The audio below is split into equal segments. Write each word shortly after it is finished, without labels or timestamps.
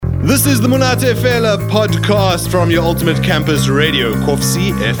This is the Monate Fela podcast from your ultimate campus radio,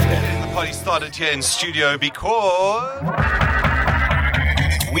 Kovsie FM. The party started here in studio because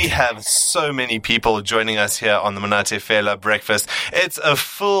we have so many people joining us here on the Monate Fela breakfast. It's a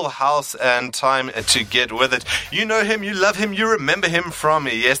full house and time to get with it. You know him, you love him, you remember him from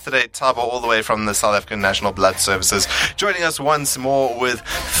yesterday, Thabo, all the way from the South African National Blood Services, joining us once more with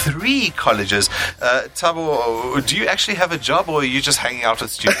 3 colleges. Thabo, do you actually have a job or are you just hanging out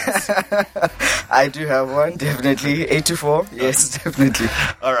with students? I do have one, definitely. 8 to 4, yes, definitely.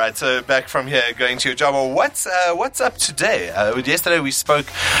 All right, so back from here, going to your job. Well, what's up today? Yesterday we spoke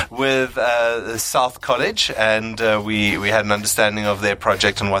with South College, and we had an understanding of their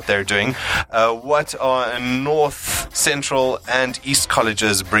project and what they're doing. What are North, Central, and East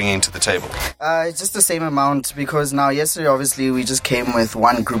colleges bringing to the table? It's just the same amount, because now yesterday obviously we just came with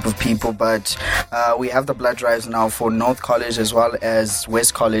one group of people, but we have the blood drives now for North College as well as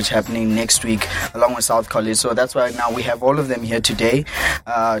West College happening next week along with South College. So that's why now we have all of them here today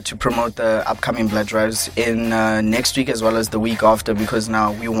to promote the upcoming blood drives in next week as well as the week after, because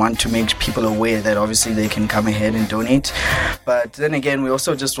now we want to make people aware that obviously they can come ahead and donate. But then again, we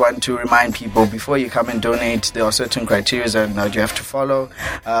also just want to remind people, before you come and donate, there are certain criteria that you have to follow.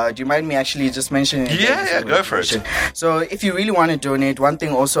 Do you mind me actually just mentioning it? Yeah, go for it. So if you really want to donate, one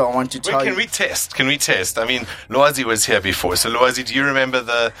thing also I want to tell you... Can we test? I mean, Loazi was here before. So Loazi, do you remember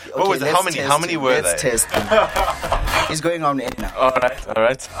what was it? How many were there? Let's test. He's going on in now. All right.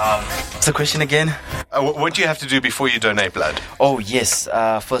 What's the question again? What do you have to do before you donate blood? Oh, yes.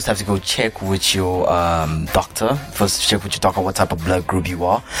 First, have to go check with your doctor. First, check with your doctor what type of blood group you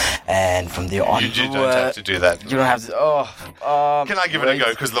are. And from there on... You don't have to do that. You don't have to... Can I give it a go?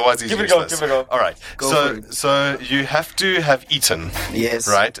 Because Loazi's useless. Give it a go. All right. So you have to have eaten. Yes.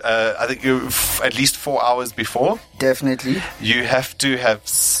 Right? I think you at least 4 hours before. Definitely. You have to have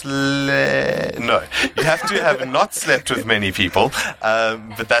you have to have not slept with many people,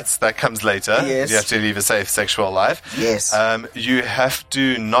 but that comes later. Yes. You have to live a safe sexual life. Yes. You have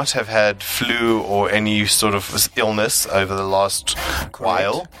to not have had flu or any sort of illness over the last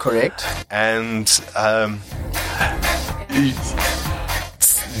while. Correct. And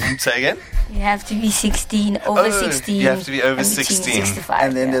say again? You have to be 16, over 16. You have to be over and 16. 65,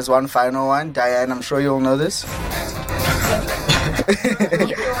 And then there's one final one. Diane, I'm sure you'll know this.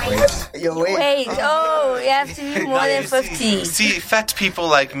 Your weight. Wait, you have to be more than 50. See, fat people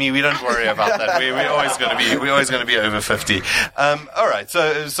like me, we don't worry about that. We're always going to be over 50. All right.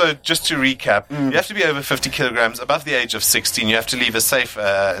 So just to recap, you have to be over 50 kilograms, above the age of 16. You have to leave a safe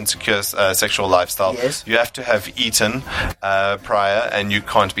and secure sexual lifestyle. Yes. You have to have eaten prior, and you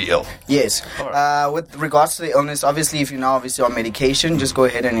can't be ill. Yes. With regards to the illness, obviously, if you're now obviously on medication, just go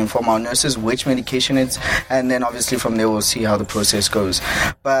ahead and inform our nurses which medication it's, and then obviously from there we'll see how the process goes.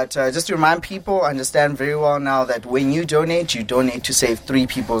 But just to remind people, understand very well now that when you donate to save 3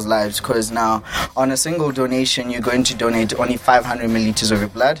 people's lives, because now on a single donation you're going to donate only 500 milliliters of your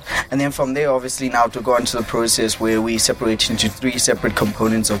blood, and then from there obviously now to go into the process where we separate into 3 separate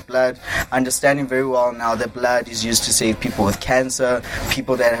components of blood, understanding very well now that blood is used to save people with cancer,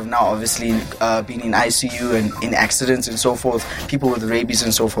 people that have now obviously been in ICU and in accidents and so forth, people with rabies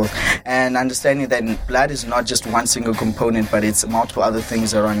and so forth, and understanding that blood is not just one single component, but it's multiple other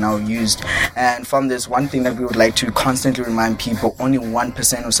things that are now used. And from this, one thing that we would like to constantly remind people, only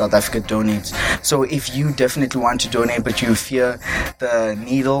 1% of South Africa donates. So if you definitely want to donate but you fear the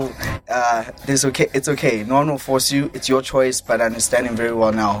needle, it's okay. No one will force you. It's your choice, but understanding very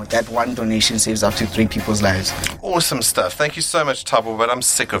well now that one donation saves up to 3 people's lives. Awesome stuff. Thank you so much, Thabo, but I'm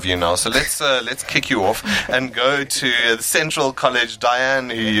sick of you now. So let's kick you off and go to Central College. Diane,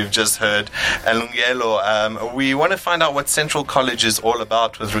 who you've just heard, and Lungelo. We want to find out what Central College is all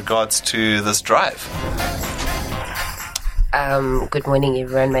about with regards to this drive. Good morning,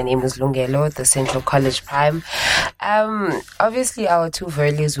 everyone. My name is Lungelo, the Central College Prime. Obviously, our 2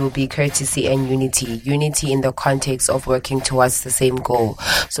 values will be courtesy and unity. Unity in the context of working towards the same goal.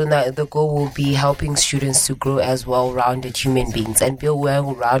 So now the goal will be helping students to grow as well-rounded human beings. And being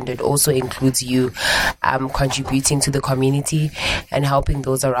well-rounded also includes you contributing to the community and helping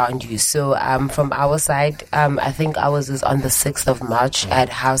those around you. So from our side, I think ours is on the 6th of March at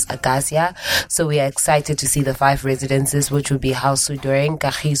House Acacia. So we are excited to see the 5 residences, which will be House Sudoring,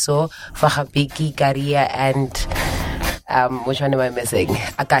 Kagiso, Fagabiki, Karia, and which one am I missing?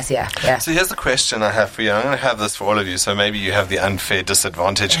 Acacia. Yeah. So here's the question I have for you. I'm going to have this for all of you, so maybe you have the unfair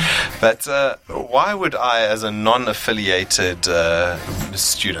disadvantage. But why would I, as a non-affiliated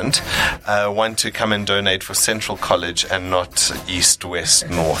student want to come and donate for Central College and not East, West,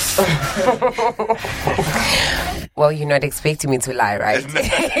 North? Well, you're not expecting me to lie, right?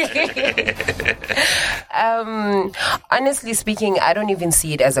 Honestly speaking, I don't even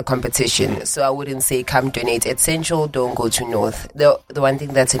see it as a competition, so I wouldn't say come donate at Central, don't go to North. The one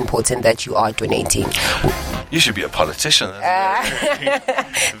thing that's important that you are donating. You should be a politician.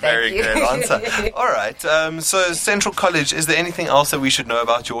 That's a very good answer. All right. So Central College, is there anything else that we should know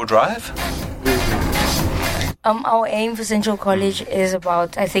about your drive? Our aim for Central College is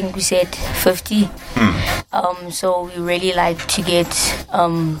about, I think we said 50. So we really like to get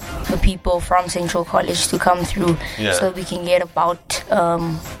the people from Central College to come through, so we can get about,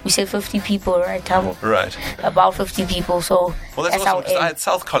 we said 50 people, right, Tabo? Right. About 50 people, so well, that's awesome, because I had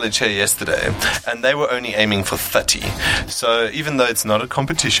South College here yesterday, and they were only aiming for 30. So even though it's not a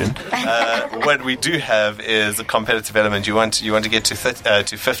competition, what we do have is a competitive element. You want to get to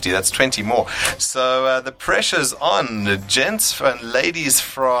 50. That's 20 more. So the pressure's on, gents and ladies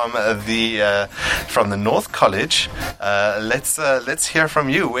from the North College. Let's hear from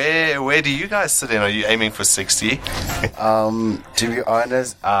you. Where do you guys sit in? Are you aiming for 60? To be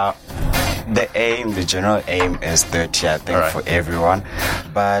honest, the general aim is 30, I think, for everyone.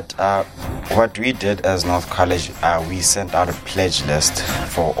 But what we did as North College, we sent out a pledge list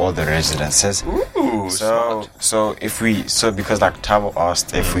for all the residences. Ooh, because like Tabo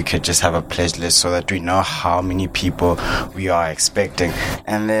asked if we could just have a pledge list so that we know how many people we are expecting.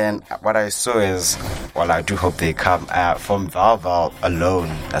 And then what I saw is, well, I do hope they come from Val alone.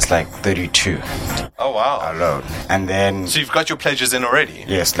 That's like 32. Oh wow! Alone, and then so you've got your pledges in already.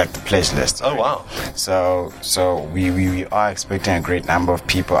 Yes, like the pledge list. Oh wow! So we are expecting a great number of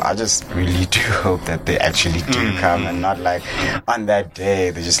people. I just really do hope that they actually do come and not like on that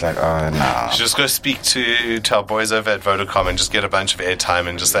day they're just like, oh no. Just go speak to our boys over at Vodacom and just get a bunch of airtime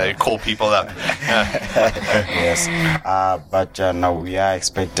and just say call people up. Yes, but no, we are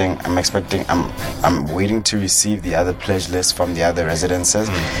expecting. I'm waiting to receive the other pledge list from the other residences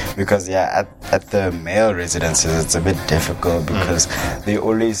because at the male residences it's a bit difficult because they're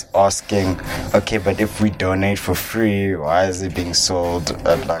always asking, okay, but if we donate for free, why is it being sold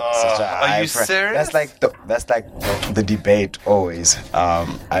at like such a high Are you serious? That's like the debate always.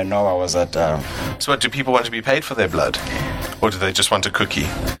 I know I was at. So, what do people want to be paid for their blood, or do they just want a cookie?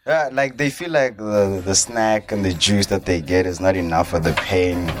 Like they feel like the snack and the juice that they get is not enough for the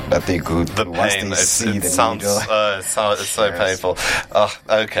pain that they go through. The once pain. they see It the sounds needle. it's so painful. Oh,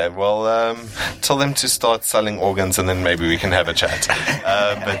 okay. Well, tell them to start selling organs, and then maybe we can have a chat.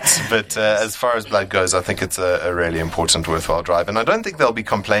 But as far as blood goes, I think it's a really important, worthwhile drive, and I don't think they'll be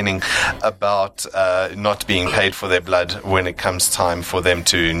complaining about not being paid for their blood when it comes time for them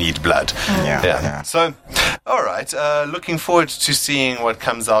to need blood. Yeah. So, all right. Looking forward to seeing what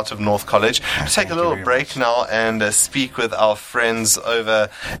comes out of North College. Take a little break now and speak with our friends over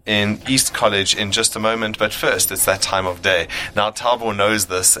in East College in just a moment. But first, it's that time of day. Now, Tabo knows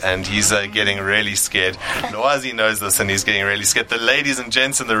this, and he's getting really scared. Loazi knows this, and he's getting really scared. The ladies and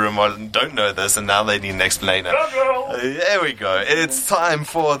gents in the room don't know this, and now they need an explainer. There we go. It's time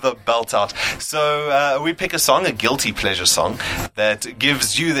for the belt out. So we pick a song, a guilty pleasure song, that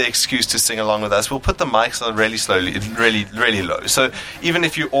gives you the excuse to sing along with us. We'll put the mics on really slowly, really, really low. So even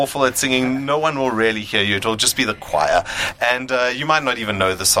if you're awful at singing, no one will really hear you. It'll just be the choir. And you might not even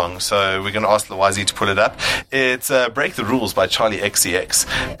know the song. So we're going to ask Loazi to pull it up. It's Break the Rules by Charlie XCX.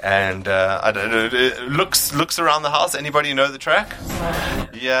 And I don't know, it looks around the house. Anybody know the track?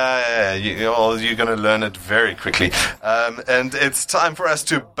 Yeah. You're going to learn it very quickly. And it's time for us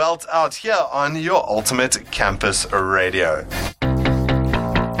to belt out here on your Ultimate Campus Radio.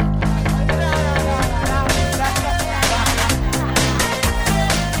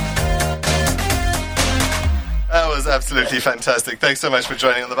 That was absolutely fantastic. Thanks so much for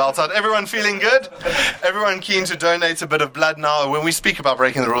joining on the Belt Out. Everyone feeling good? Everyone keen to donate a bit of blood now? When we speak about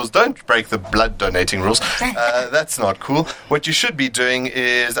breaking the rules, don't break the blood donating rules. That's not cool. What you should be doing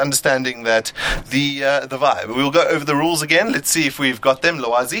is understanding that the vibe. We'll go over the rules again. Let's see if we've got them.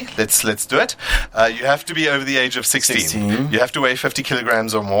 Loazi, let's do it. You have to be over the age of 16. You have to weigh 50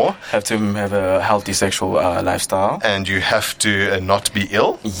 kilograms or more. Have to have a healthy sexual lifestyle. And you have to not be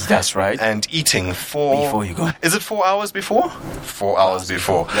ill. That's right. And eating Before you go. Is it 4 4 hours before? 4 hours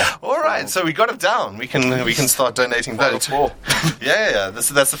before. Yeah. All right, so we got it down. We can start donating blood. Yeah.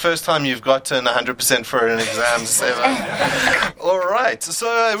 That's the first time you've gotten 100% for an exam. All right,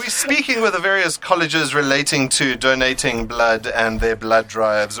 so we're speaking with the various colleges relating to donating blood and their blood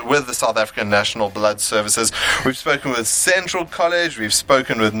drives with the South African National Blood Services. We've spoken with Central College, we've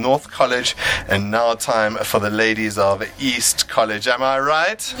spoken with North College, and now time for the ladies of East College. Am I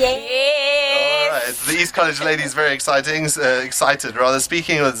right? Yes. All right, the East College ladies very excited rather.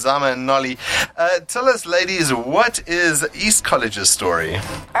 Speaking with Zama and Nolly, tell us, ladies, what is East College's story?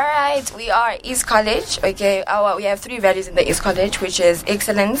 All right, we are East College. Okay, we have 3 values in the East College, which is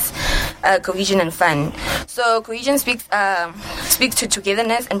excellence, cohesion, and fun. So cohesion speaks to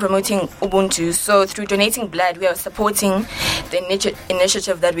togetherness and promoting Ubuntu. So through donating blood, we are supporting the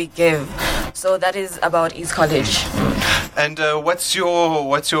initiative that we give. So that is about East College. And what's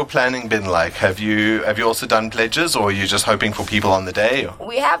your planning been like? Have you also done pledges, or are you just hoping for people on the day?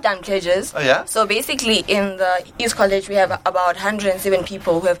 We have done pledges. Oh yeah. So basically, in the East College, we have about 107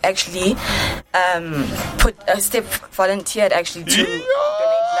 people who have actually volunteered actually to donate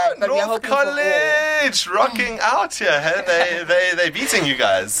blood. But we are North hoping for more. College rocking out here. Hey? They beating you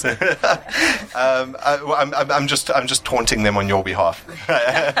guys. I'm just taunting them on your behalf.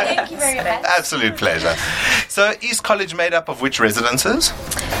 Thank you very much. Absolute pleasure. So East College made up of which residences?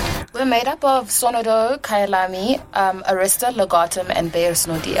 We're made up of Sonodo, Kyalami, Arista, Legatum, and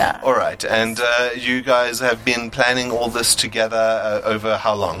Beiersnoddia. All right, and you guys have been planning all this together over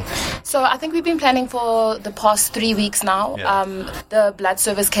how long? So I think we've been planning for the past 3 weeks now. Yeah. The blood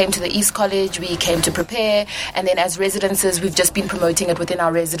service came to the East College, we came to prepare, and then as residences, we've just been promoting it within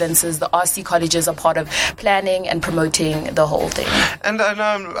our residences. The RC colleges are part of planning and promoting the whole thing. And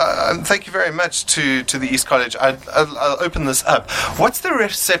thank you very much to the East College. I'll open this up. What's the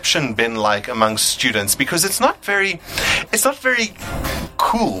reception been like amongst students? Because it's not very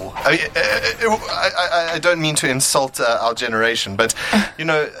cool. I don't mean to insult our generation, but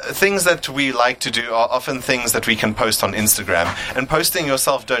things that we like to do are often things that we can post on Instagram, and posting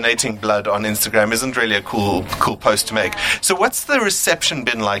yourself donating blood on Instagram isn't really a cool post to make. So what's the reception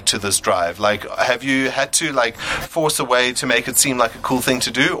been like to this drive? Like, have you had to force a way to make it seem like a cool thing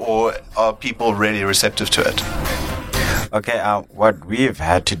to do, or are people really receptive to it? Okay, what we've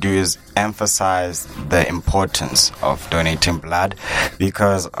had to do is emphasize the importance of donating blood,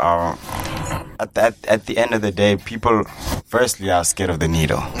 because at the end of the day, people firstly are scared of the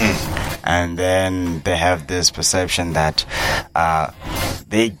needle. And then they have this perception that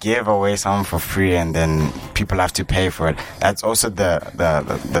they give away something for free and then people have to pay for it. That's also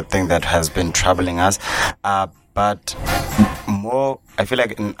the thing that has been troubling us. But more, I feel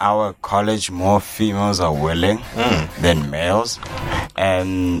like in our college, more females are willing than males.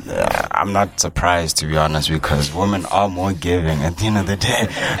 And I'm not surprised, to be honest, because women are more giving at the end of the day.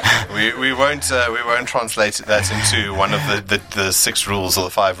 We won't translate that into one of the 6 rules or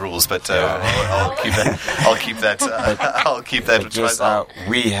the 5 rules, but I'll keep that.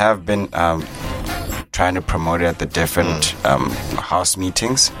 We have been trying to promote it at the different house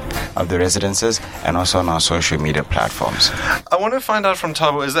meetings of the residences, and also on our social media platforms. I want to find out from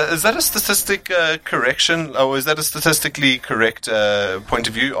Thabo, is that a statistic correction, or is that a statistically correct point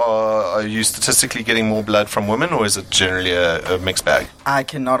of view, or are you statistically getting more blood from women, or is it generally a mixed bag? I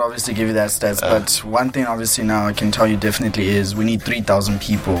cannot obviously give you that stats, but one thing obviously now I can tell you definitely is we need 3,000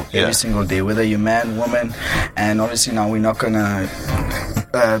 people every single day, whether you're man, woman, and obviously now we're not going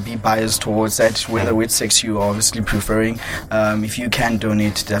to be biased towards that, whether which sex you are obviously preferring. If you can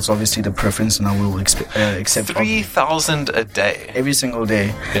donate, that's obviously the preference, and we will accept 3,000 a day every single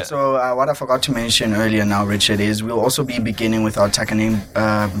day. So what I forgot to mention earlier now, Richard, is we'll also be beginning with our Takaneng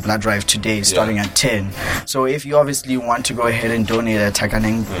blood drive today, starting at 10. So if you obviously want to go ahead and donate at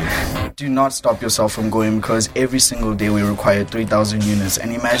Takaneng, do not stop yourself from going, because every single day we require 3,000 units.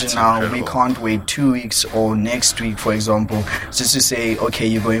 And imagine we can't wait 2 weeks or next week, for example, just to say, okay,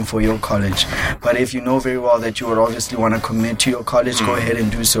 you're going for your college. But if you know very well that you would obviously want to commit to your college, go ahead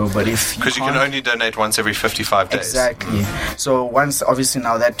and do so. But if because you can only donate once every 55 days. Exactly. So once obviously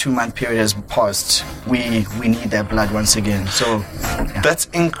now that 2-month period has passed, we need that blood once again. So that's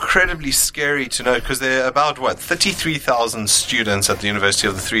incredibly scary to know, because there are about 33,000 students at the University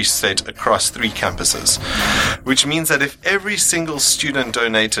of the Free State across 3 campuses, which means that if every single student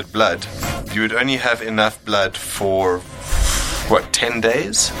donated blood, you would only have enough blood for 10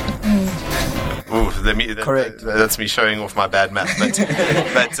 days? Ooh, Correct. That's me showing off my bad math, but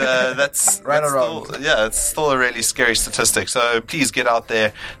that's right that's around. it's still a really scary statistic. So please get out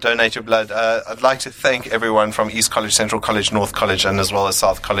there, donate your blood. I'd like to thank everyone from East College, Central College, North College, and as well as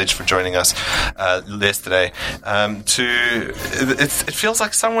South College for joining us yesterday. It feels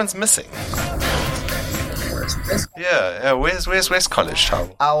like someone's missing. Yeah. Where's West College,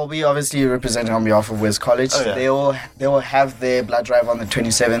 Tabo? I will be obviously representing on behalf of West College. Oh, yeah. They will have their blood drive on the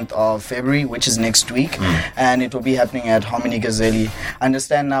 27th of February, which is next week, and it will be happening at Harmony Gazelle. I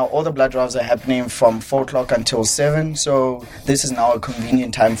understand now all the blood drives are happening from 4 o'clock until 7, so this is now a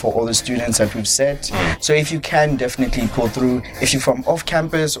convenient time for all the students that we've set. So if you can, definitely pull through. If you're from off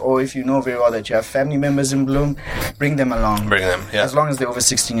campus or if you know very well that you have family members in Bloem, bring them along. Bring them, yeah. As long as they're over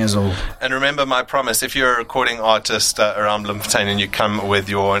 16 years old. And remember my promise, if you're a recording artist around Bloemfontein and you come with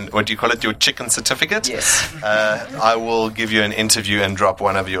your, what do you call it, your chicken certificate? Yes. I will give you an interview and drop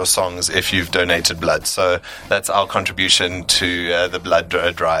one of your songs if you've donated blood. So that's our contribution to the blood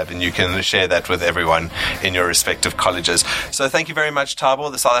drive, and you can share that with everyone in your respective colleges. So thank you very much,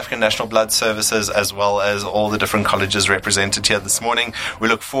 Tabo, the South African National Blood Services, as well as all the different colleges represented here this morning. We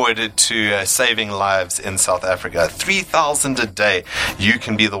look forward to saving lives in South Africa. 3,000 a day. You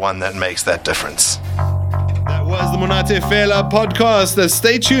can be the one that makes that difference. That was the Monate Fela podcast.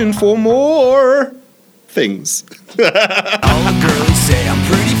 Stay tuned for more things. All the girls say I'm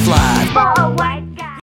pretty fly.